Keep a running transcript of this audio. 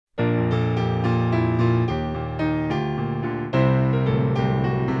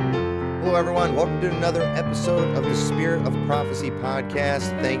everyone. Welcome to another episode of the Spirit of Prophecy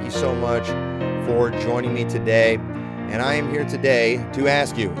podcast. Thank you so much for joining me today. And I am here today to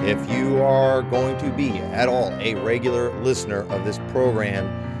ask you if you are going to be at all a regular listener of this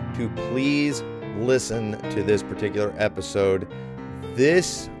program to please listen to this particular episode.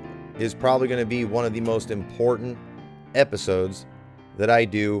 This is probably going to be one of the most important episodes that I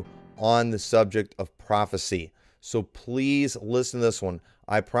do on the subject of prophecy. So please listen to this one.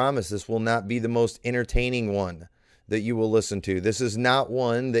 I promise this will not be the most entertaining one that you will listen to. This is not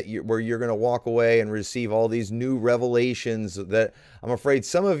one that where you're going to walk away and receive all these new revelations that I'm afraid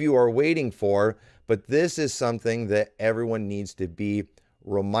some of you are waiting for, but this is something that everyone needs to be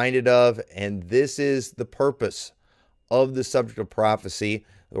reminded of, and this is the purpose of the subject of prophecy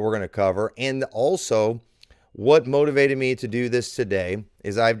that we're going to cover. And also, what motivated me to do this today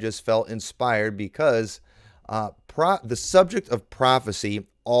is I've just felt inspired because the subject of prophecy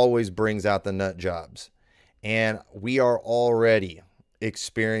always brings out the nut jobs. And we are already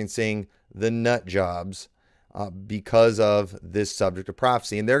experiencing the nut jobs because of this subject of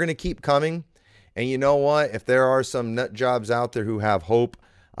prophecy. And they're going to keep coming. And you know what? If there are some nut jobs out there who have hope,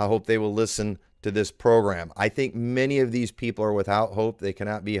 I hope they will listen to this program. I think many of these people are without hope. They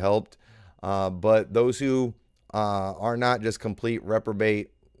cannot be helped. But those who are not just complete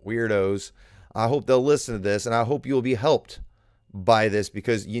reprobate weirdos, I hope they'll listen to this, and I hope you'll be helped by this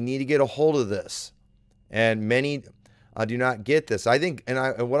because you need to get a hold of this. And many do not get this. I think, and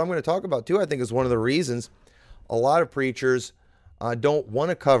what I'm going to talk about too, I think is one of the reasons a lot of preachers don't want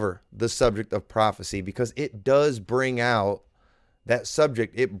to cover the subject of prophecy because it does bring out that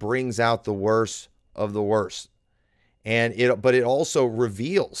subject. It brings out the worst of the worst. But it also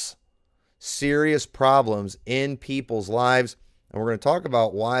reveals serious problems in people's lives. And we're going to talk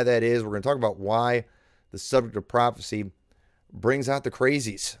about why that is. We're going to talk about why the subject of prophecy brings out the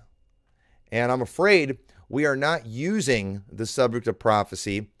crazies. And I'm afraid we are not using the subject of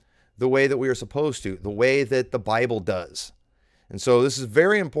prophecy the way that we are supposed to, the way that the Bible does. And so this is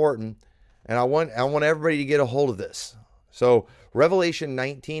very important, and I want everybody to get a hold of this. So Revelation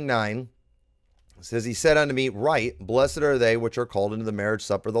 19:9 says, "He said unto me, Right, blessed are they which are called into the marriage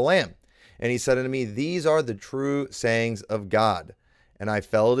supper of the Lamb. And he said unto me, These are the true sayings of God. And I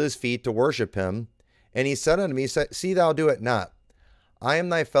fell at his feet to worship him. And he said unto me, See thou do it not. I am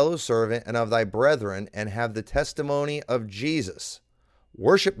thy fellow servant and of thy brethren, and have the testimony of Jesus.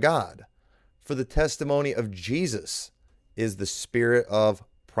 Worship God, for the testimony of Jesus is the spirit of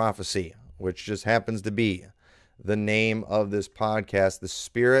prophecy," which just happens to be the name of this podcast, the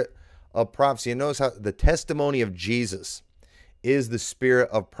spirit of prophecy. And notice how the testimony of Jesus is the spirit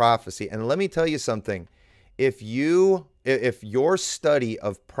of prophecy. And let me tell you something. If your study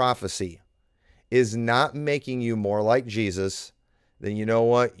of prophecy is not making you more like Jesus, then you know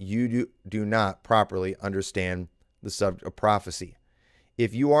what? You do not properly understand the subject of prophecy.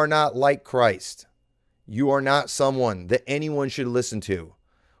 If you are not like Christ, you are not someone that anyone should listen to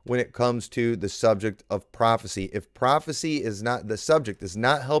when it comes to the subject of prophecy. If prophecy is not the subject, is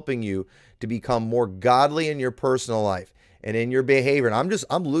not helping you to become more godly in your personal life and in your behavior. And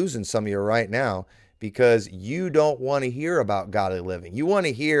I'm losing some of you right now because you don't want to hear about godly living. You want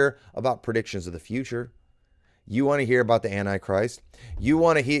to hear about predictions of the future. You want to hear about the Antichrist. You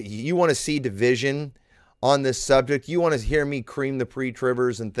want to see division on this subject. You want to hear me cream the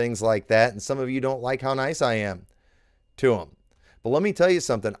pre-tribbers and things like that. And some of you don't like how nice I am to them. But let me tell you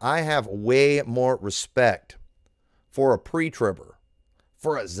something. I have way more respect for a pre-tribber,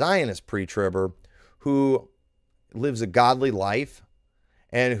 for a Zionist pre-tribber who lives a godly life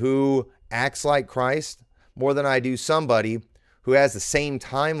and who acts like Christ more than I do somebody who has the same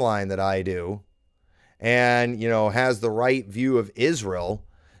timeline that I do and, has the right view of Israel,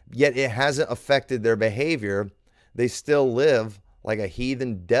 yet it hasn't affected their behavior. They still live like a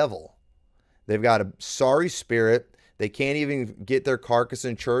heathen devil. They've got a sorry spirit. They can't even get their carcass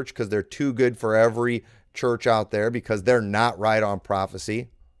in church because they're too good for every church out there because they're not right on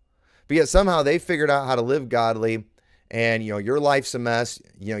prophecy. But yet somehow they figured out how to live godly, and your life's a mess.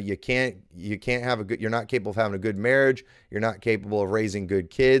 You can't you're not capable of having a good marriage. You're not capable of raising good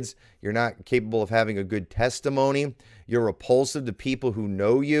kids. You're not capable of having a good testimony. You're repulsive to people who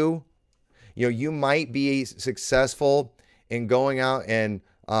know you. You might be successful in going out and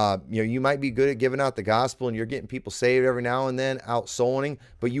you might be good at giving out the gospel and you're getting people saved every now and then, out souling,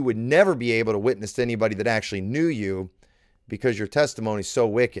 but you would never be able to witness to anybody that actually knew you because your testimony is so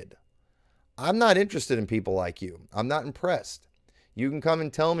wicked. I'm not interested in people like you. I'm not impressed. You can come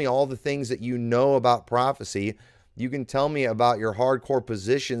and tell me all the things that you know about prophecy. You can tell me about your hardcore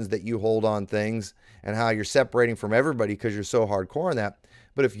positions that you hold on things and how you're separating from everybody because you're so hardcore on that.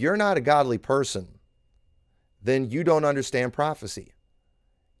 But if you're not a godly person, then you don't understand prophecy.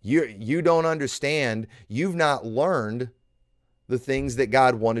 You don't understand, you've not learned the things that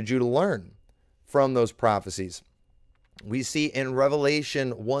God wanted you to learn from those prophecies. We see in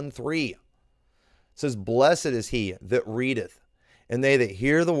Revelation 1:3, it says, "Blessed is he that readeth, and they that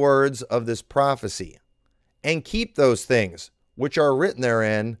hear the words of this prophecy, and keep those things which are written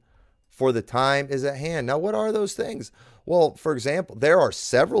therein, for the time is at hand." Now, what are those things? Well, for example, there are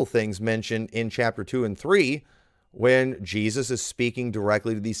several things mentioned in chapter 2 and 3 when Jesus is speaking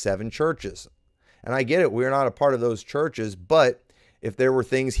directly to these 7 churches. And I get it, we're not a part of those churches, but if there were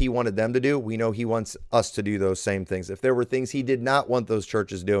things he wanted them to do, we know he wants us to do those same things. If there were things he did not want those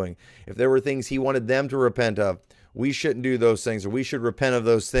churches doing, if there were things he wanted them to repent of, we shouldn't do those things, or we should repent of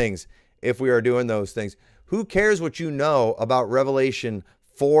those things if we are doing those things. Who cares what you know about Revelation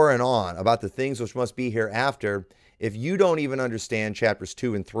 4 and on, about the things which must be hereafter, if you don't even understand chapters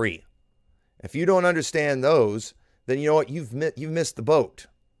 2 and 3? If you don't understand those, then you know what? You've missed the boat.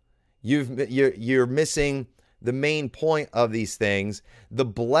 You're missing the main point of these things. The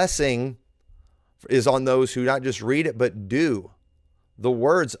blessing is on those who not just read it, but do the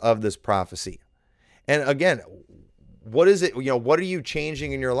words of this prophecy. And again, what is it? What are you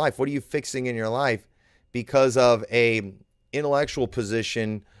changing in your life? What are you fixing in your life because of a intellectual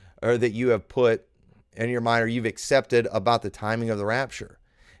position or that you have put in your mind or you've accepted about the timing of the rapture?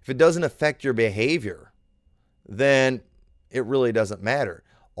 If it doesn't affect your behavior, then it really doesn't matter.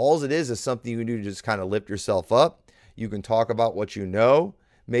 All it is something you can do to just kind of lift yourself up. You can talk about what you know.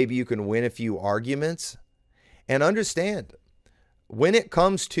 Maybe you can win a few arguments. And understand, when it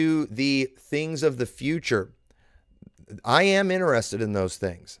comes to the things of the future, I am interested in those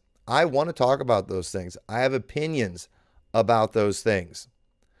things. I want to talk about those things. I have opinions about those things.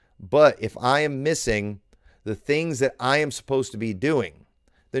 But if I am missing the things that I am supposed to be doing,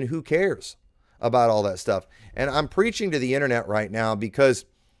 then who cares about all that stuff? And I'm preaching to the internet right now because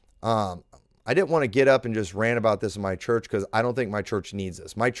I didn't want to get up and just rant about this in my church, because I don't think my church needs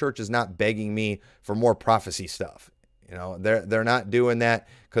this. My church is not begging me for more prophecy stuff. They're not doing that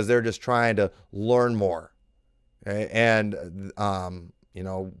because they're just trying to learn more. Okay? And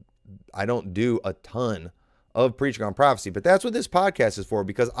I don't do a ton of preaching on prophecy, but that's what this podcast is for,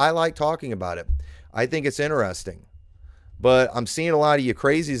 because I like talking about it. I think it's interesting. But I'm seeing a lot of you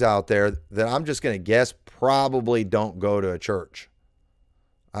crazies out there that I'm just going to guess probably don't go to a church.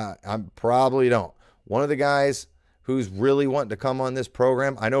 I probably don't. One of the guys who's really wanting to come on this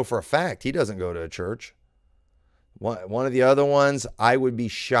program, I know for a fact he doesn't go to a church. One of the other ones, I would be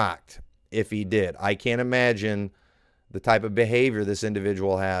shocked if he did. I can't imagine the type of behavior this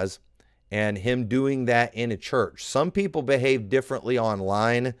individual has and him doing that in a church. Some people behave differently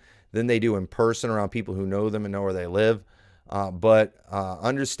online than they do in person around people who know them and know where they live. But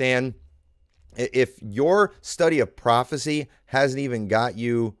understand, if your study of prophecy hasn't even got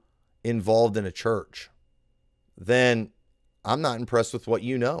you involved in a church, then I'm not impressed with what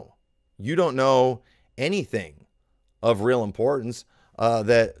you know. You don't know anything of real importance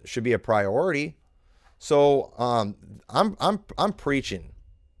that should be a priority. So I'm preaching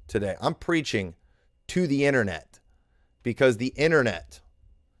today. I'm preaching to the internet, because the internet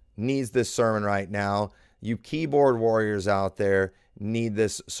needs this sermon right now. You keyboard warriors out there need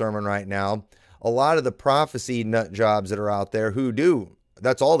this sermon right now. A lot of the prophecy nut jobs that are out there who do,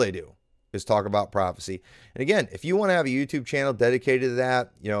 that's all they do is talk about prophecy. And again, if you want to have a YouTube channel dedicated to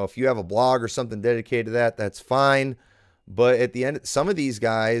that, if you have a blog or something dedicated to that, that's fine. But at the end, some of these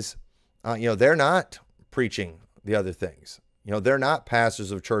guys, they're not preaching the other things. They're not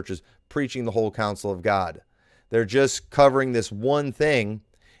pastors of churches preaching the whole counsel of God. They're just covering this one thing,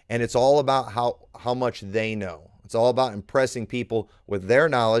 and it's all about how much they know. It's all about impressing people with their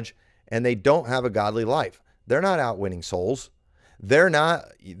knowledge, and they don't have a godly life. They're not out winning souls. They're not,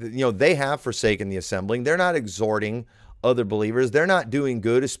 they have forsaken the assembling. They're not exhorting other believers. They're not doing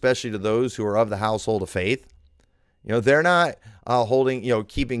good, especially to those who are of the household of faith. They're not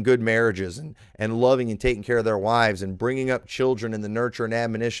keeping good marriages and loving and taking care of their wives and bringing up children in the nurture and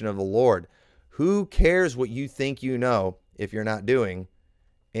admonition of the Lord. Who cares what you think you know if you're not doing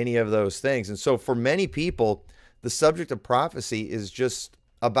any of those things? And so for many people, the subject of prophecy is just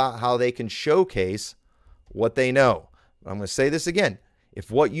about how they can showcase what they know. I'm going to say this again.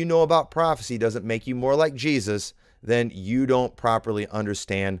 If what you know about prophecy doesn't make you more like Jesus, then you don't properly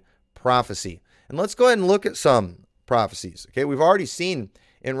understand prophecy. And let's go ahead and look at some prophecies. Okay, we've already seen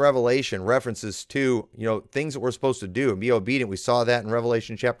in Revelation references to, things that we're supposed to do and be obedient. We saw that in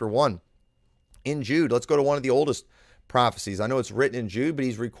Revelation chapter 1. In Jude, let's go to one of the oldest prophecies. I know it's written in Jude, but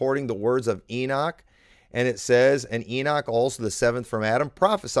he's recording the words of Enoch. And it says, and Enoch also, the seventh from Adam,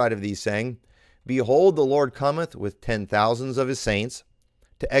 prophesied of these, saying, Behold, the Lord cometh with 10,000s of his saints,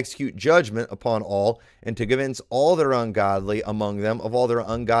 to execute judgment upon all, and to convince all that are ungodly among them of all their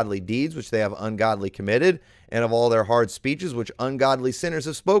ungodly deeds which they have ungodly committed, and of all their hard speeches which ungodly sinners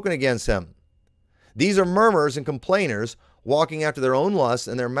have spoken against him. These are murmurers and complainers, walking after their own lusts,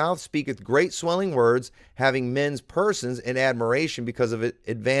 and their mouth speaketh great swelling words, having men's persons in admiration because of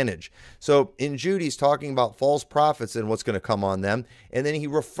advantage. So in Jude, he's talking about false prophets and what's going to come on them, and then he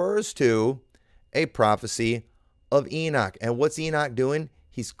refers to a prophecy of Enoch. And what's Enoch doing?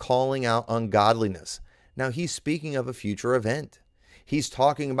 He's calling out ungodliness. Now, he's speaking of a future event. He's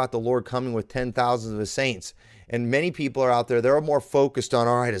talking about the Lord coming with 10,000 of his saints. And many people are out there, they're more focused on,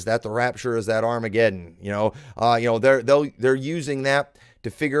 all right, is that the rapture? Is that Armageddon? They're using that to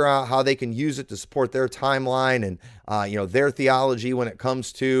figure out how they can use it to support their timeline and, their theology when it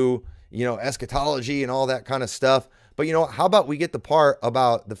comes to, eschatology and all that kind of stuff. But, how about we get the part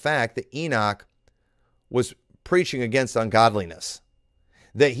about the fact that Enoch was preaching against ungodliness?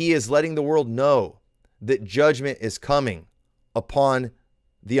 That he is letting the world know that judgment is coming upon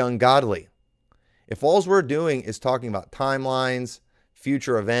the ungodly. If all we're doing is talking about timelines,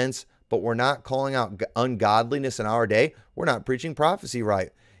 future events, but we're not calling out ungodliness in our day, we're not preaching prophecy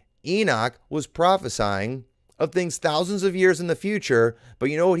right. Enoch was prophesying of things thousands of years in the future, but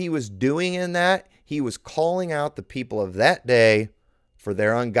you know what he was doing in that? He was calling out the people of that day for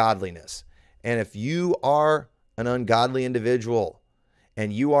their ungodliness. And if you are an ungodly individual,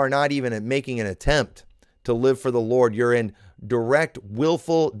 and you are not even making an attempt to live for the Lord, you're in direct,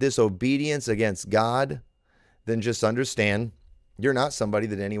 willful disobedience against God, then just understand you're not somebody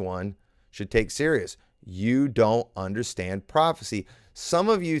that anyone should take serious. You don't understand prophecy. Some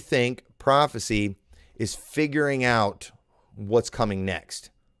of you think prophecy is figuring out what's coming next.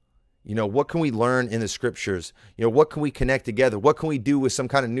 What can we learn in the scriptures? What can we connect together? What can we do with some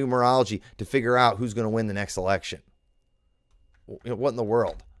kind of numerology to figure out who's going to win the next election? What in the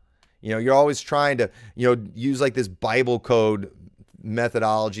world? You're always trying to, use like this Bible code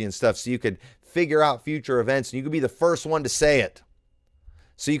methodology and stuff so you could figure out future events and you could be the first one to say it.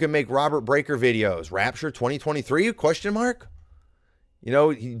 So you can make Robert Breaker videos. Rapture 2023? Question mark?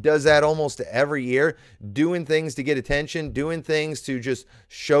 He does that almost every year, doing things to get attention, doing things to just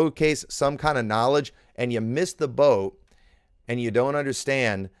showcase some kind of knowledge, and you miss the boat and you don't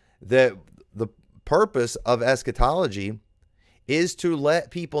understand that the purpose of eschatology is to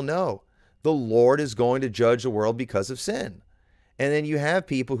let people know the Lord is going to judge the world because of sin. And then you have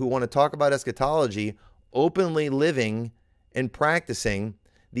people who want to talk about eschatology, openly living and practicing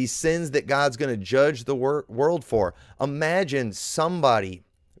these sins that God's going to judge the world for. Imagine somebody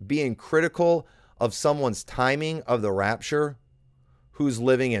being critical of someone's timing of the rapture who's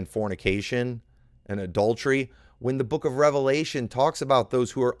living in fornication and adultery, when the book of Revelation talks about those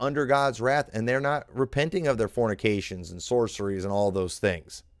who are under God's wrath and they're not repenting of their fornications and sorceries and all those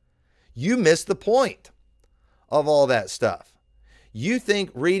things. You miss the point of all that stuff. You think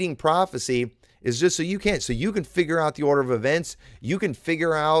reading prophecy is just so you can figure out the order of events. You can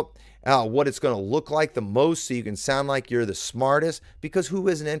figure out what it's going to look like the most so you can sound like you're the smartest, because who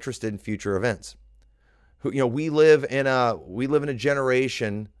isn't interested in future events? We live in a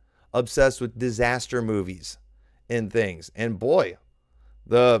generation obsessed with disaster movies and things. And boy,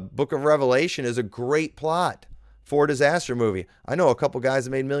 the book of Revelation is a great plot for a disaster movie. I know a couple guys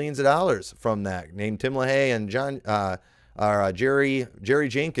that made millions of dollars from that, named Tim LaHaye and Jerry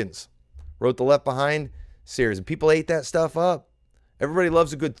Jenkins, wrote the Left Behind series, and people ate that stuff up. Everybody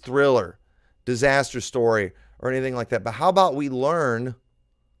loves a good thriller, disaster story, or anything like that. But how about we learn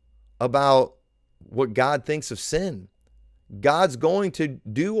about what God thinks of sin? God's going to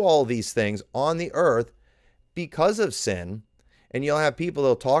do all these things on the earth because of sin. And you'll have people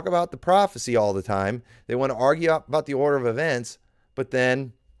that'll talk about the prophecy all the time. They want to argue about the order of events, but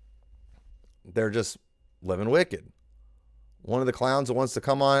then they're just living wicked. One of the clowns that wants to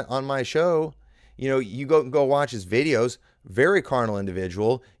come on my show, you go watch his videos, very carnal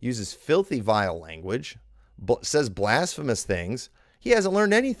individual, uses filthy, vile language, says blasphemous things. He hasn't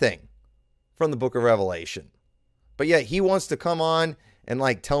learned anything from the book of Revelation. But yet he wants to come on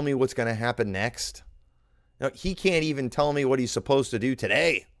and tell me what's going to happen next. Now, he can't even tell me what he's supposed to do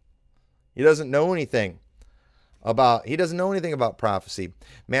today. He doesn't know anything about prophecy.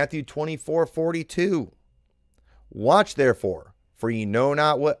 Matthew 24:42. Watch therefore, for ye know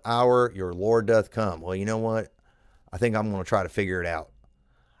not what hour your Lord doth come. Well, you know what? I think I'm going to try to figure it out.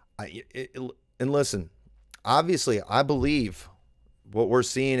 And listen, obviously I believe what we're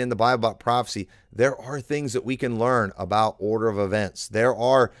seeing in the Bible about prophecy, there are things that we can learn about order of events. There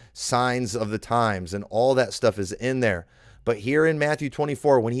are signs of the times, and all that stuff is in there. But here in Matthew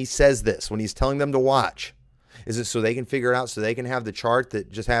 24, when he says this, when he's telling them to watch, is it so they can figure it out, so they can have the chart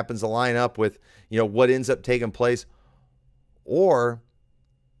that just happens to line up with, what ends up taking place? Or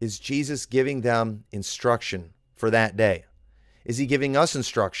is Jesus giving them instruction for that day? Is he giving us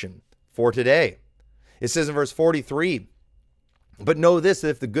instruction for today? It says in verse 43, but know this, that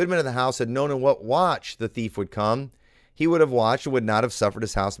if the goodman of the house had known in what watch the thief would come, he would have watched and would not have suffered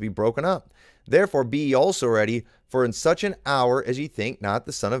his house to be broken up. Therefore be ye also ready, for in such an hour as ye think not,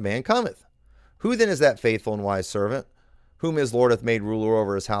 the Son of Man cometh. Who then is that faithful and wise servant, whom his Lord hath made ruler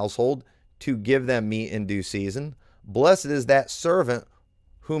over his household, to give them meat in due season? Blessed is that servant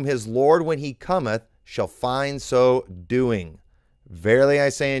whom his Lord, when he cometh, shall find so doing. Verily I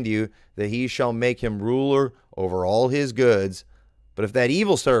say unto you, that he shall make him ruler over all his goods. But if that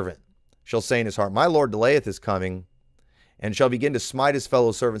evil servant shall say in his heart, my Lord delayeth his coming, and shall begin to smite his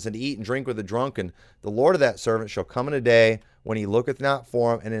fellow servants, and to eat and drink with the drunken, the Lord of that servant shall come in a day when he looketh not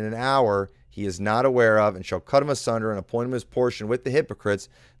for him, and in an hour he is not aware of, and shall cut him asunder, and appoint him his portion with the hypocrites.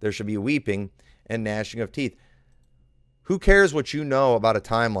 There shall be weeping and gnashing of teeth. Who cares what you know about a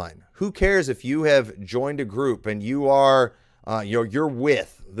timeline? Who cares if you have joined a group and you are, you're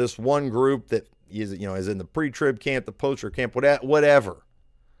with this one group that is in the pre-trib camp, the post-trib camp, whatever.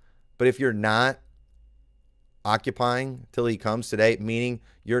 But if you're not occupying till he comes today, meaning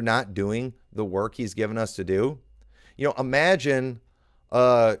you're not doing the work he's given us to do, imagine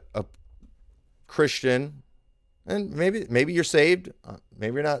a Christian, and maybe you're saved,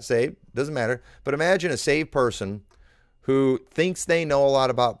 maybe you're not saved, doesn't matter. But imagine a saved person who thinks they know a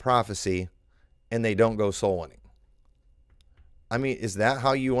lot about prophecy and they don't go soul winning. I mean, is that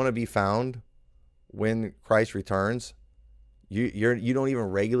how you want to be found when Christ returns? You don't even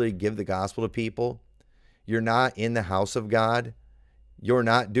regularly give the gospel to people. You're not in the house of God. You're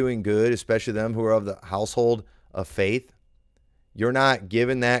not doing good, especially them who are of the household of faith. You're not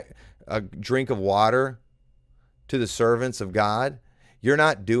giving that a drink of water to the servants of God. You're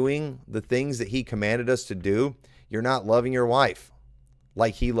not doing the things that he commanded us to do. You're not loving your wife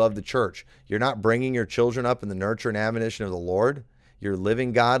like he loved the church. You're not bringing your children up in the nurture and admonition of the Lord. You're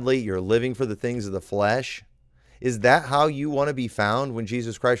living godly. You're living for the things of the flesh. Is that how you want to be found when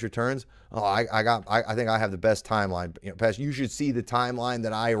Jesus Christ returns? Oh, I think I have the best timeline. Pastor, you should see the timeline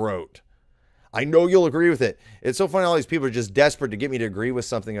that I wrote. I know you'll agree with it. It's so funny. All these people are just desperate to get me to agree with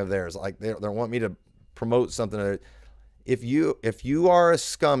something of theirs. Like they want me to promote something. If you are a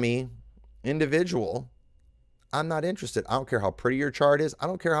scummy individual, I'm not interested. I don't care how pretty your chart is. I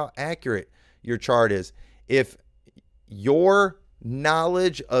don't care how accurate your chart is. If your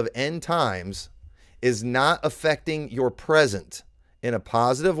knowledge of end times is not affecting your present in a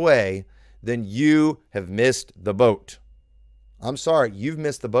positive way, then you have missed the boat. I'm sorry, you've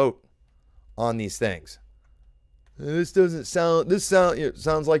missed the boat on these things. This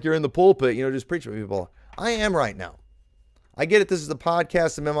sounds like you're in the pulpit, just preaching to people. I am right now. I get it. This is the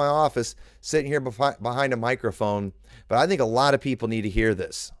podcast. I'm in my office sitting here behind a microphone, but I think a lot of people need to hear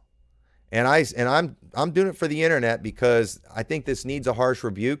this. And I'm doing it for the internet because I think this needs a harsh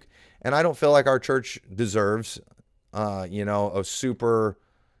rebuke, and I don't feel like our church deserves, a super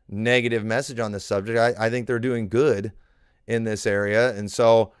negative message on this subject. I think they're doing good in this area, and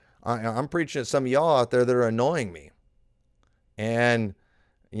so I'm preaching at some of y'all out there that are annoying me, and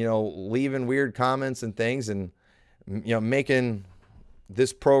leaving weird comments and things, and making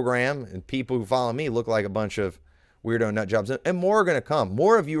this program and people who follow me look like a bunch of weirdo nut jobs. And more are going to come.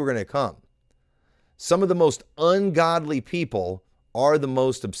 More of you are going to come. Some of the most ungodly people are the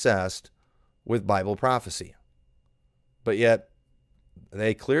most obsessed with Bible prophecy. But yet,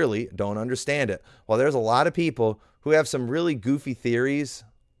 they clearly don't understand it. While there's a lot of people who have some really goofy theories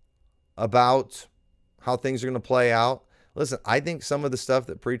about how things are going to play out. Listen, I think some of the stuff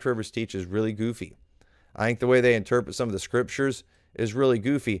that pre-tribbers teach is really goofy. I think the way they interpret some of the scriptures is really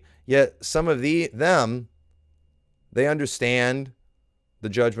goofy. Yet some of them, they understand the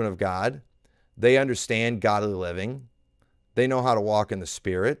judgment of God. They understand godly living. They know how to walk in the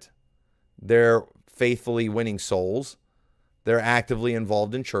Spirit. They're faithfully winning souls. They're actively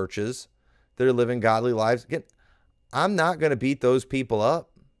involved in churches. They're living godly lives. Again, I'm not going to beat those people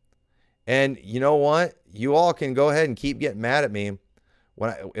up. And you know what? You all can go ahead and keep getting mad at me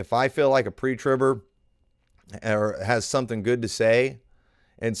if I feel like a pre-tribber or has something good to say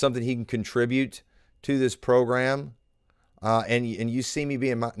and something he can contribute to this program, and you see me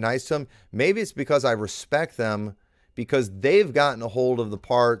being nice to them. Maybe it's because I respect them, because they've gotten a hold of the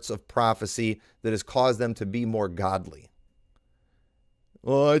parts of prophecy that has caused them to be more godly.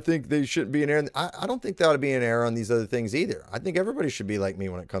 well, I think they shouldn't be an error. I don't think that ought to be an error on these other things either. I think everybody should be like me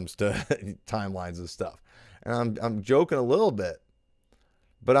when it comes to timelines and stuff. And I'm joking a little bit,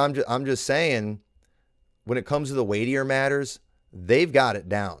 but I'm just saying, when it comes to the weightier matters, they've got it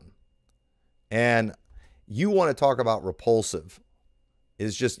down. And you want to talk about repulsive.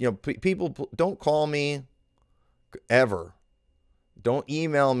 Is just, people don't call me ever. Don't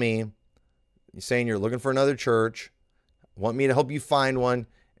email me saying you're looking for another church, want me to help you find one,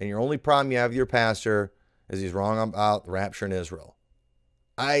 and your only problem you have with your pastor is he's wrong about the rapture in Israel.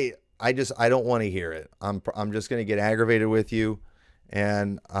 I don't want to hear it. I'm just going to get aggravated with you,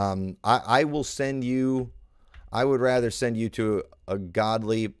 and I will send you. I would rather send you to a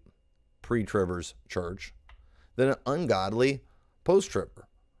godly pre-tribbers church than an ungodly post-tribber.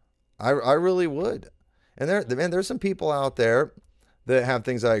 I really would. And there's some people out there that have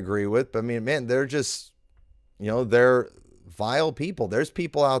things I agree with, but I mean, man, they're just, they're vile people. There's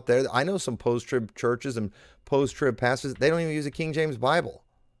people out there. I know some post-trib churches and post-trib pastors. They don't even use a King James Bible.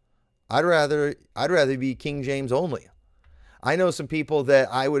 I'd rather be King James only. I know some people that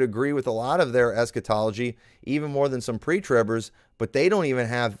I would agree with a lot of their eschatology, even more than some pre-tribbers, but they don't even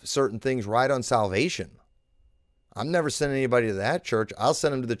have certain things right on salvation. I'm never sending anybody to that church. I'll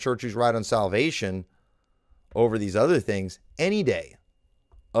send them to the church who's right on salvation over these other things any day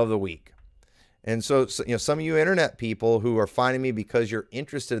of the week. And so some of you internet people who are finding me because you're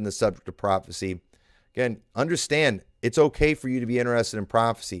interested in the subject of prophecy, again, understand it's okay for you to be interested in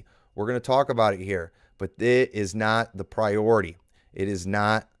prophecy. We're going to talk about it here, but it is not the priority. It is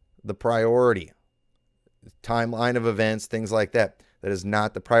not the priority. Timeline of events, things like that. That is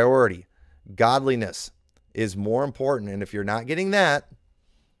not the priority. Godliness is more important. And if you're not getting that,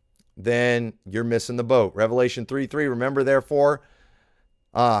 then you're missing the boat. Revelation 3:3, remember therefore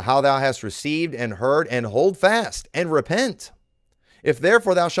how thou hast received and heard, and hold fast and repent. If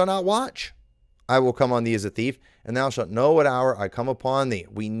therefore thou shalt not watch, I will come on thee as a thief, and thou shalt know what hour I come upon thee.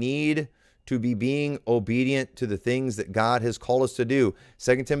 We need to be being obedient to the things that God has called us to do.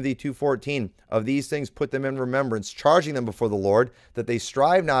 2 Timothy 2:14, of these things put them in remembrance, charging them before the Lord, that they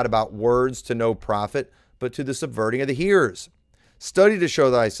strive not about words to no profit, but to the subverting of the hearers. Study to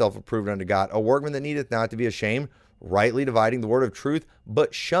show thyself approved unto God, a workman that needeth not to be ashamed, rightly dividing the word of truth,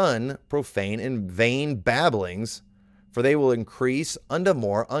 but shun profane and vain babblings, for they will increase unto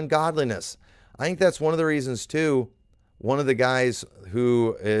more ungodliness. I think that's one of the reasons too. One of the guys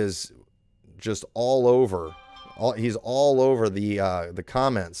who is just all over, he's all over the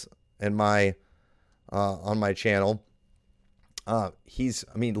comments in my on my channel. He's,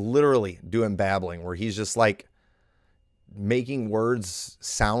 literally doing babbling, where he's just like making words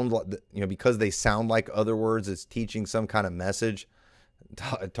sound like, because they sound like other words, it's teaching some kind of message,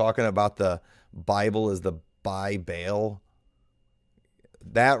 talking about the Bible as the Bible.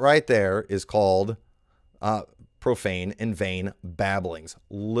 That right there is called profane and vain babblings,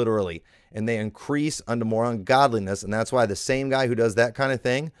 literally. And they increase unto more ungodliness. And that's why the same guy who does that kind of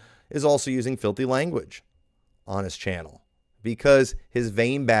thing is also using filthy language on his channel, because his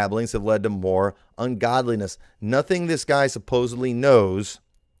vain babblings have led to more ungodliness. Nothing this guy supposedly knows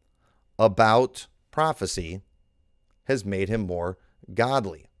about prophecy has made him more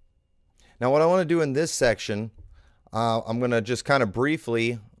godly. Now, what I want to do in this section, I'm going to just kind of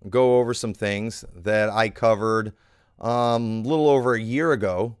briefly go over some things that I covered a little over a year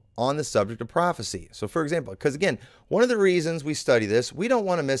ago on the subject of prophecy. So, for example, because again, one of the reasons we study this, we don't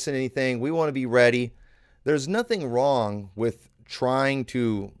want to miss anything. We want to be ready. There's nothing wrong with trying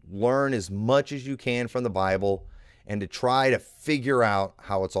to learn as much as you can from the Bible and to try to figure out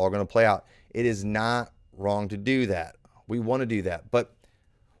how it's all going to play out. It is not wrong to do that. We want to do that. But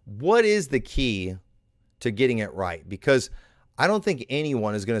what is the key to getting it right? Because I don't think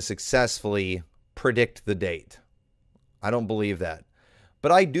anyone is going to successfully predict the date. I don't believe that.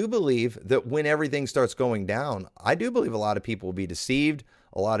 But I do believe that when everything starts going down, I do believe a lot of people will be deceived.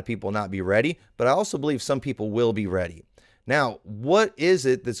 A lot of people will not be ready, but I also believe some people will be ready. Now, what is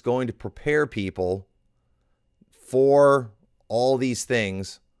it that's going to prepare people for all these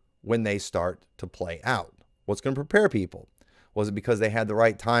things when they start to play out? What's going to prepare people? Was it because they had the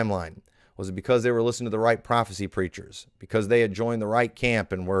right timeline? Was it because they were listening to the right prophecy preachers? Because they had joined the right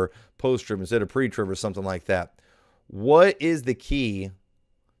camp and were post-trib instead of pre-trib or something like that? What is the key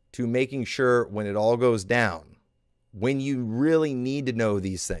to making sure when it all goes down, when you really need to know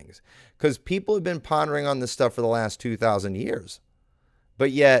these things? Because people have been pondering on this stuff for the last 2,000 years,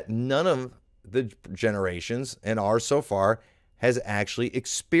 but yet none of the generations, and ours so far, has actually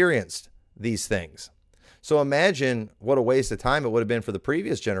experienced these things. So imagine what a waste of time it would have been for the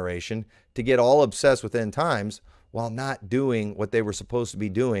previous generation to get all obsessed with end times while not doing what they were supposed to be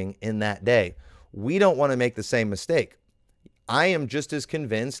doing in that day. We don't want to make the same mistake. I am just as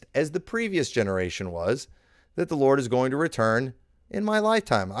convinced as the previous generation was that the Lord is going to return in my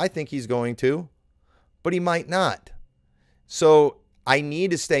lifetime. I think he's going to, but he might not. So I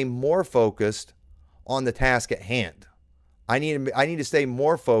need to stay more focused on the task at hand. I need to stay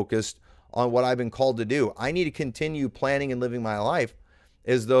more focused on what I've been called to do. I need to continue planning and living my life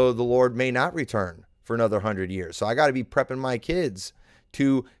as though the Lord may not return for another 100 years. So I got to be prepping my kids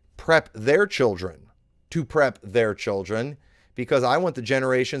to prep their children, because I want the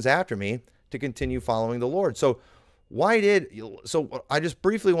generations after me to continue following the Lord. So I just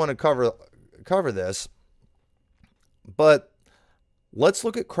briefly want to cover this, but let's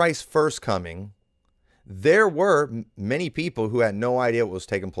look at Christ's first coming. There were many people who had no idea what was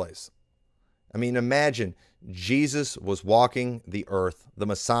taking place. I mean, imagine Jesus was walking the earth. The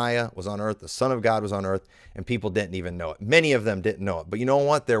Messiah was on earth. The Son of God was on earth, and people didn't even know it. Many of them didn't know it. But you know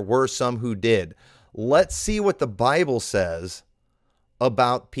what? There were some who did. Let's see what the Bible says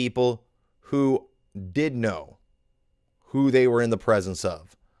about people who did know who they were in the presence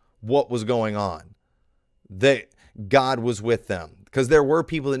of, what was going on. God was with them, because there were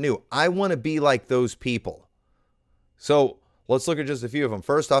people that knew. I want to be like those people. So let's look at just a few of them.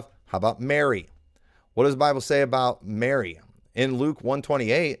 First off, how about Mary? What does the Bible say about Mary? In Luke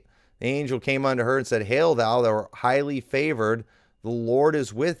 1:28, the angel came unto her and said, Hail thou, thou art highly favored. The Lord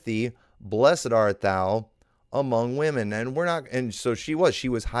is with thee. Blessed art thou among women. And so she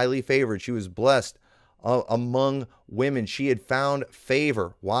was highly favored. She was blessed among women. She had found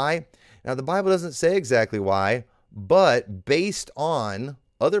favor. Why? Now, the Bible doesn't say exactly why, but based on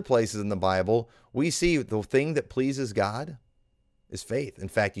other places in the Bible, we see the thing that pleases God is faith. In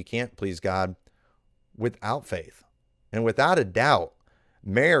fact, you can't please God without faith. And without a doubt,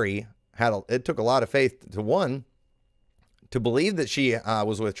 Mary it took a lot of faith to believe that she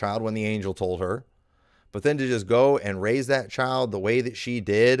was with child when the angel told her, but then to just go and raise that child the way that she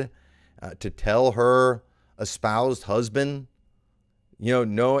did, to tell her espoused husband,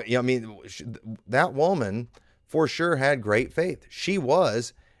 that woman for sure had great faith. She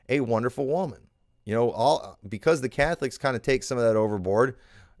was a wonderful woman. Because the Catholics kind of take some of that overboard.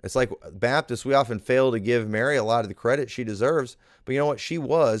 It's like Baptists, we often fail to give Mary a lot of the credit she deserves. But you know what? She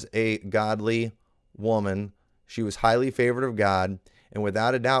was a godly woman. She was highly favored of God. And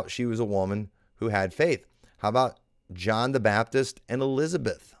without a doubt, she was a woman who had faith. How about John the Baptist and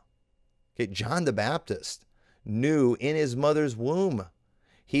Elizabeth? Okay, John the Baptist knew in his mother's womb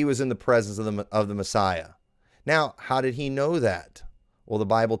he was in the presence of the Messiah. Now, how did he know that? Well, the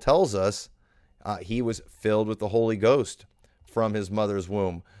Bible tells us he was filled with the Holy Ghost from his mother's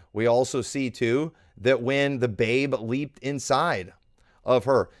womb. We also see, too, that when the babe leaped inside of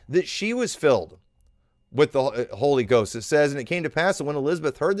her, that she was filled with the Holy Ghost. It says, and it came to pass that when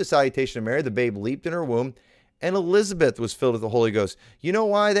Elizabeth heard the salutation of Mary, the babe leaped in her womb, and Elizabeth was filled with the Holy Ghost. You know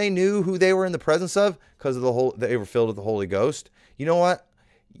why they knew who they were in the presence of? Because they were filled with the Holy Ghost. You know what?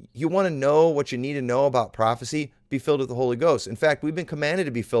 You want to know what you need to know about prophecy? Be filled with the Holy Ghost. In fact, we've been commanded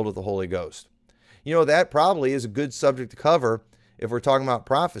to be filled with the Holy Ghost. That probably is a good subject to cover if we're talking about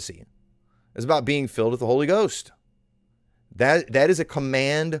prophecy. It's about being filled with the Holy Ghost. That is a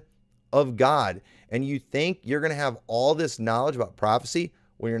command of God. And you think you're going to have all this knowledge about prophecy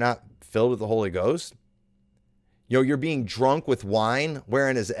when you're not filled with the Holy Ghost? You're being drunk with wine,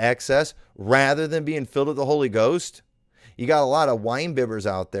 wherein is excess, rather than being filled with the Holy Ghost. You got a lot of wine bibbers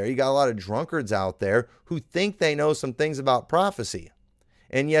out there. You got a lot of drunkards out there who think they know some things about prophecy.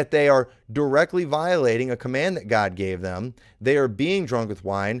 And yet they are directly violating a command that God gave them. They are being drunk with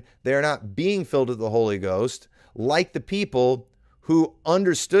wine. They are not being filled with the Holy Ghost like the people who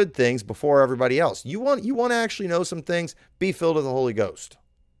understood things before everybody else. You want to actually know some things? Be filled with the Holy Ghost.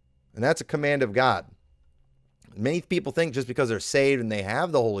 And that's a command of God. Many people think just because they're saved and they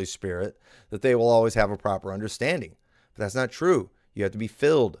have the Holy Spirit that they will always have a proper understanding. But that's not true. You have to be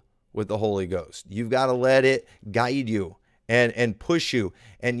filled with the Holy Ghost. You've got to let it guide you and push you.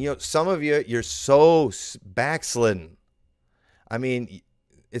 And some of you're so backslidden. I mean,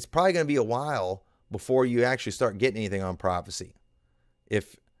 it's probably going to be a while before you actually start getting anything on prophecy.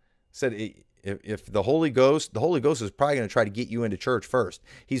 If the Holy Ghost is probably going to try to get you into church first.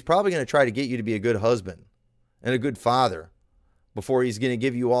 He's probably going to try to get you to be a good husband and a good father before he's going to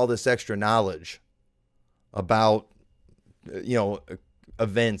give you all this extra knowledge about,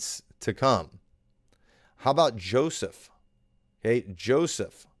 events to come. How about Joseph? Okay,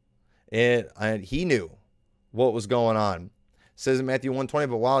 Joseph, and he knew what was going on. It says in Matthew 1:20,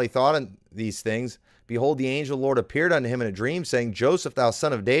 but while he thought on these things, behold, the angel of the Lord appeared unto him in a dream, saying, Joseph, thou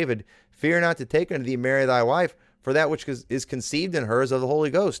son of David, fear not to take unto thee Mary thy wife, for that which is conceived in her is of the Holy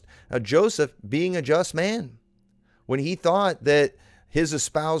Ghost. Now, Joseph, being a just man, when he thought that his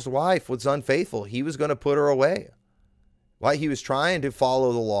espoused wife was unfaithful, he was going to put her away. Why? He was trying to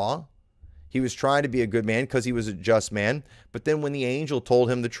follow the law. He was trying to be a good man because he was a just man. But then when the angel told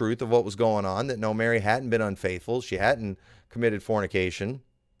him the truth of what was going on, that no, Mary hadn't been unfaithful, she hadn't committed fornication,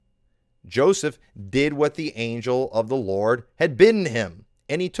 Joseph did what the angel of the Lord had bidden him.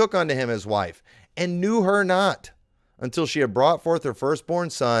 And he took unto him his wife, and knew her not, until she had brought forth her firstborn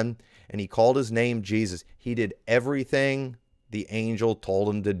son, and he called his name Jesus. He did everything the angel told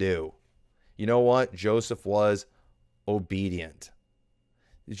him to do. You know what? Joseph was obedient.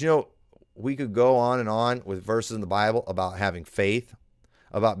 Did you know we could go on and on with verses in the Bible about having faith,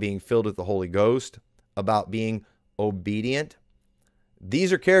 about being filled with the Holy Ghost, about being obedient?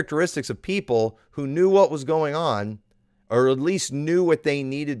 These are characteristics of people who knew what was going on, or at least knew what they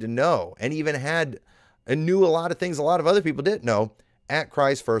needed to know, and even knew a lot of things a lot of other people didn't know at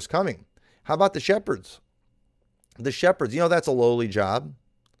Christ's first coming. How about the shepherds? The shepherds, that's a lowly job,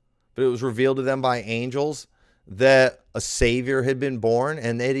 but it was revealed to them by angels that a Savior had been born,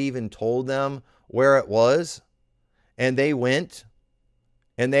 and they'd even told them where it was, and they went,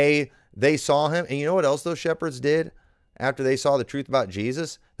 and they saw him. And you know what else those shepherds did after they saw the truth about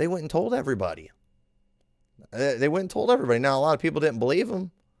Jesus? They went and told everybody. They went and told everybody. Now, a lot of people didn't believe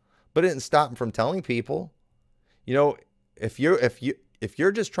them, but it didn't stop them from telling people. If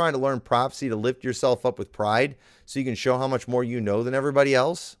you're just trying to learn prophecy to lift yourself up with pride so you can show how much more you know than everybody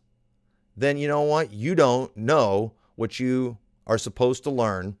else, then you know what? You don't know what you are supposed to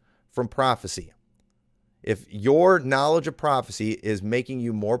learn from prophecy. If your knowledge of prophecy is making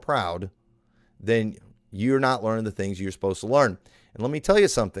you more proud, then you're not learning the things you're supposed to learn. And let me tell you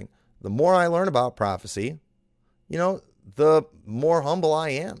something. The more I learn about prophecy, the more humble I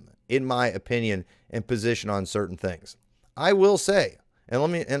am, in my opinion and position on certain things. I will say, and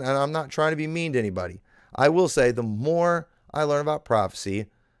I'm not trying to be mean to anybody, I will say the more I learn about prophecy,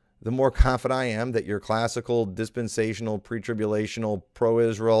 the more confident I am that your classical, dispensational, pre-tribulational,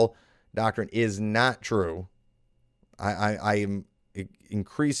 pro-Israel doctrine is not true. I am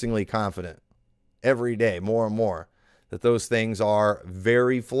increasingly confident every day, more and more, that those things are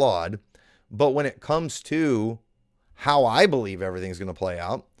very flawed. But when it comes to how I believe everything's going to play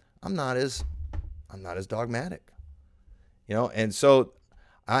out, I'm not as dogmatic, and so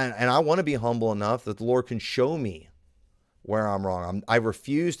I want to be humble enough that the Lord can show me where I'm wrong. I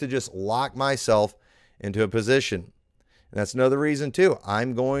refuse to just lock myself into a position. And that's another reason too.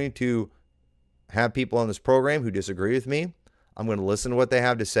 I'm going to have people on this program who disagree with me. I'm going to listen to what they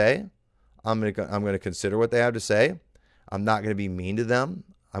have to say. I'm going to consider what they have to say. I'm not going to be mean to them.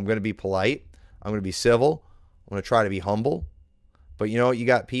 I'm going to be polite. I'm going to be civil. I'm going to try to be humble. But you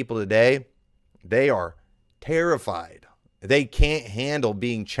got people today, they are terrified. They can't handle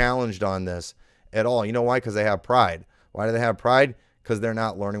being challenged on this at all. You know why? Because they have pride. Why do they have pride? Because they're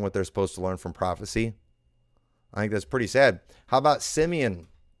not learning what they're supposed to learn from prophecy. I think that's pretty sad. How about Simeon?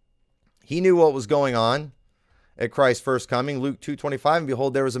 He knew what was going on at Christ's first coming. Luke 2:25, and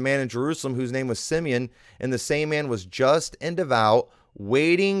behold, there was a man in Jerusalem whose name was Simeon, and the same man was just and devout,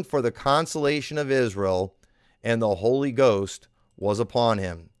 waiting for the consolation of Israel, and the Holy Ghost was upon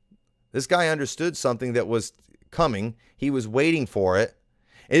him. This guy understood something that was coming. He was waiting for it.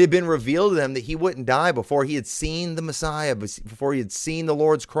 It had been revealed to them that he wouldn't die before he had seen the Messiah, before he had seen the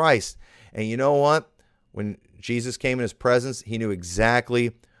Lord's Christ. And you know what? When Jesus came in his presence, he knew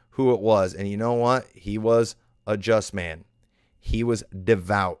exactly who it was. And you know what? He was a just man. He was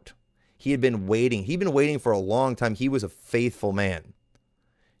devout. He had been waiting. He'd been waiting for a long time. He was a faithful man.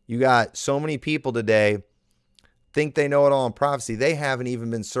 You got so many people today think they know it all in prophecy. They haven't even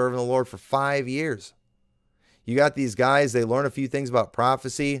been serving the Lord for 5 years. You got these guys, they learn a few things about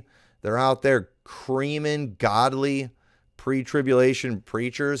prophecy. They're out there creaming godly pre-tribulation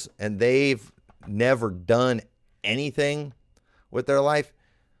preachers, and they've never done anything with their life.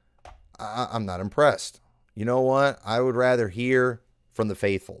 I'm not impressed. You know what? I would rather hear from the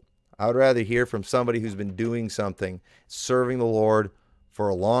faithful. I would rather hear from somebody who's been doing something, serving the Lord for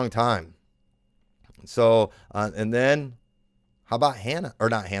a long time. So, and then how about Hannah? Or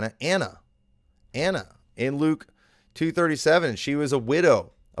not Hannah, Anna. Anna. In Luke 2:37, she was a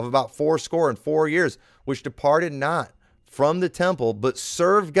widow of about 84 years, which departed not from the temple, but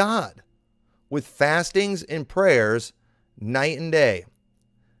served God with fastings and prayers night and day.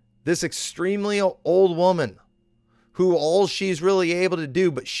 This extremely old woman, who all she's really able to do,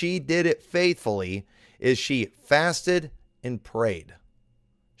 but she did it faithfully, is she fasted and prayed.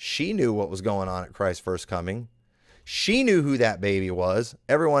 She knew what was going on at Christ's first coming. She knew who that baby was.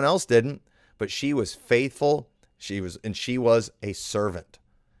 Everyone else didn't. But she was faithful. She was a servant,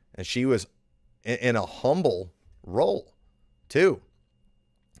 and she was in a humble role too.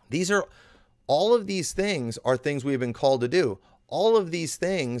 All of these things are things we've been called to do. All of these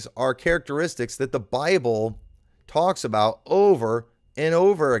things are characteristics that the Bible talks about over and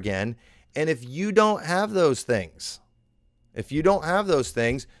over again. And if you don't have those things, you don't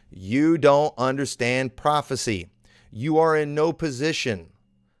understand prophecy. You are in no position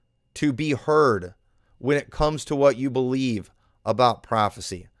to be heard when it comes to what you believe about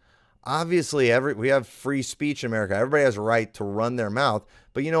prophecy. Obviously, we have free speech in America. Everybody has a right to run their mouth,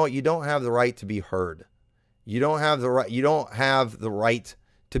 but you know what? You don't have the right to be heard. You don't have the right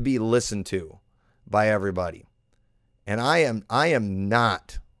to be listened to by everybody. And I am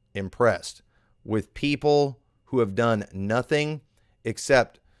not impressed with people who have done nothing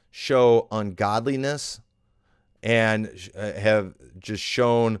except show ungodliness and have just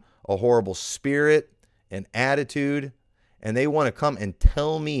shown a horrible spirit and attitude, and they want to come and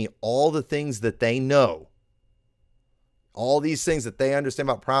tell me all the things that they know, all these things that they understand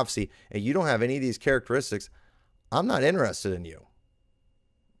about prophecy, and you don't have any of these characteristics. I'm not interested in you.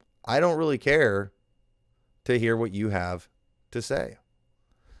 I don't really care to hear what you have to say.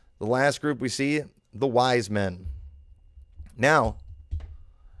 The last group we see, the wise men. Now,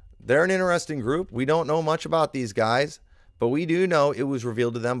 they're an interesting group. We don't know much about these guys, but we do know it was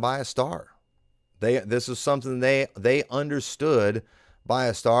revealed to them by a star. This is something they understood by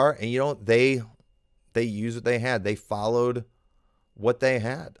a star, and they used what they had. They followed what they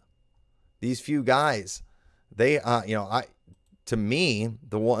had. These few guys, to me,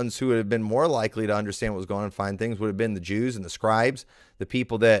 the ones who would have been more likely to understand what was going on and find things would have been the Jews and the scribes, the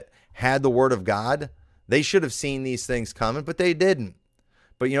people that had the word of God. They should have seen these things coming, but they didn't.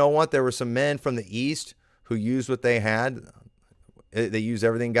 But you know what? There were some men from the East who used what they had. They used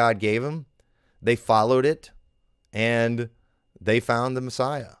everything God gave them. They followed it, and they found the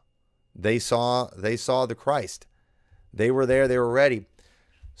Messiah. They saw the Christ. They were there. They were ready.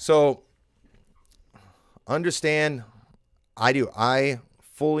 So understand, I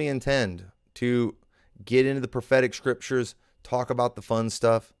fully intend to get into the prophetic scriptures, talk about the fun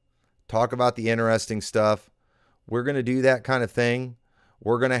stuff, talk about the interesting stuff. We're going to do that kind of thing.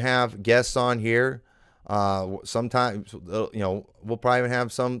 We're going to have guests on here. Sometimes, we'll probably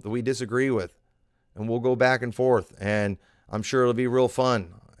have some that we disagree with, and we'll go back and forth, and I'm sure it'll be real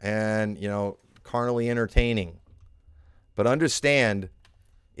fun and, carnally entertaining. But understand,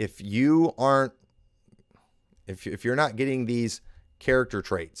 if you're not getting these character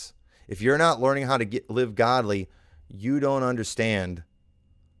traits, if you're not learning how to live godly, you don't understand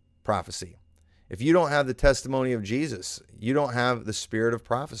prophecy. If you don't have the testimony of Jesus, you don't have the spirit of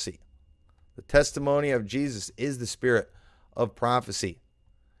prophecy. The testimony of Jesus is the spirit of prophecy.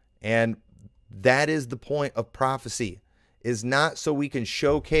 And that is the point of prophecy, is not so we can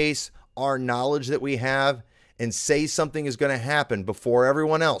showcase our knowledge that we have and say something is going to happen before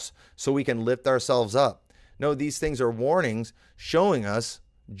everyone else so we can lift ourselves up. No, these things are warnings showing us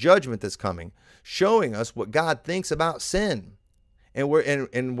judgment that's coming, showing us what God thinks about sin. And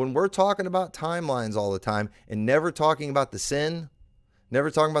when we're talking about timelines all the time and never talking about the sin,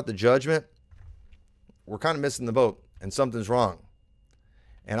 never talking about the judgment, we're kind of missing the boat and something's wrong.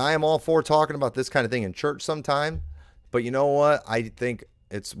 And I am all for talking about this kind of thing in church sometime, but you know what? I think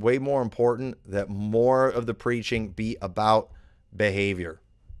it's way more important that more of the preaching be about behavior,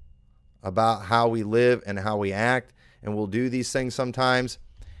 about how we live and how we act. And we'll do these things sometimes.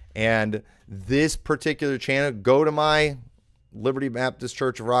 And this particular channel, go to my Liberty Baptist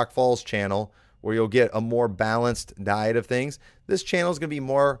Church of Rock Falls channel, where you'll get a more balanced diet of things. This channel is going to be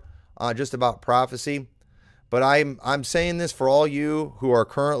more just about prophecy. But I'm saying this for all you who are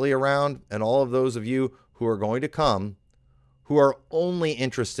currently around and all of those of you who are going to come, who are only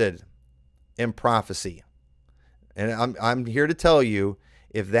interested in prophecy. And I'm here to tell you,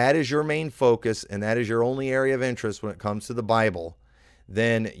 if that is your main focus and that is your only area of interest when it comes to the Bible,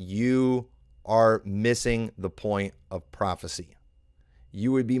 then you are missing the point of prophecy.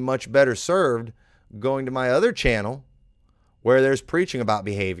 You would be much better served going to my other channel where there's preaching about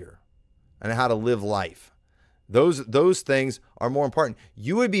behavior and how to live life. Those things are more important.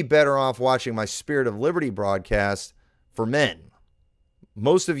 You would be better off watching my Spirit of Liberty broadcast for men.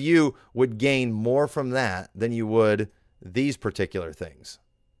 Most of you would gain more from that than you would these particular things.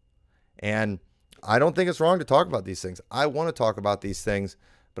 And I don't think it's wrong to talk about these things. I want to talk about these things,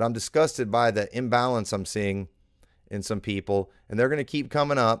 but I'm disgusted by the imbalance I'm seeing in some people, and they're going to keep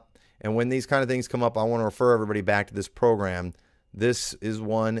coming up. And when these kind of things come up, I want to refer everybody back to this program. This is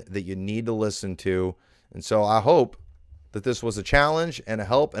one that you need to listen to. And so I hope that this was a challenge and a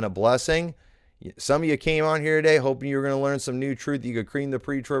help and a blessing. Some of you came on here today hoping you were going to learn some new truth you could cream the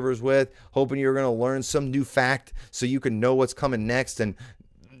pre-tribbers with, hoping you were going to learn some new fact so you can know what's coming next and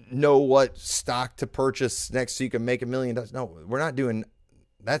know what stock to purchase next so you can make $1 million. No, we're not doing,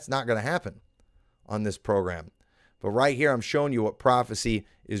 that's not going to happen on this program. But right here, I'm showing you what prophecy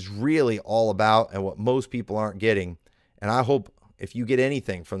is really all about and what most people aren't getting. And I hope if you get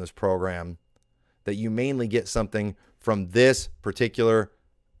anything from this program, that you mainly get something from this particular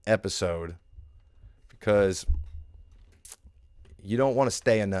episode, because you don't want to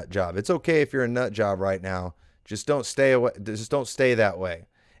stay a nut job. It's okay if you're a nut job right now. Just don't stay away. Just don't stay that way.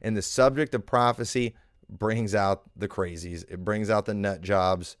 And the subject of prophecy brings out the crazies. It brings out the nut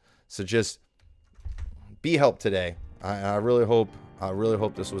jobs. So just be helped today. I really hope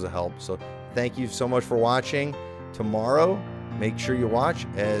this was a help. So thank you so much for watching. Tomorrow, make sure you watch,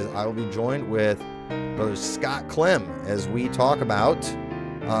 as I will be joined with Brother Scott Clem as we talk about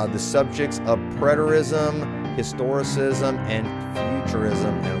the subjects of preterism, historicism, and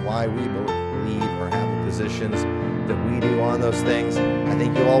futurism, and why we believe or have the positions that we do on those things. I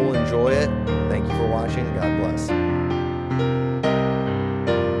think you all will enjoy it. Thank you for watching. God bless.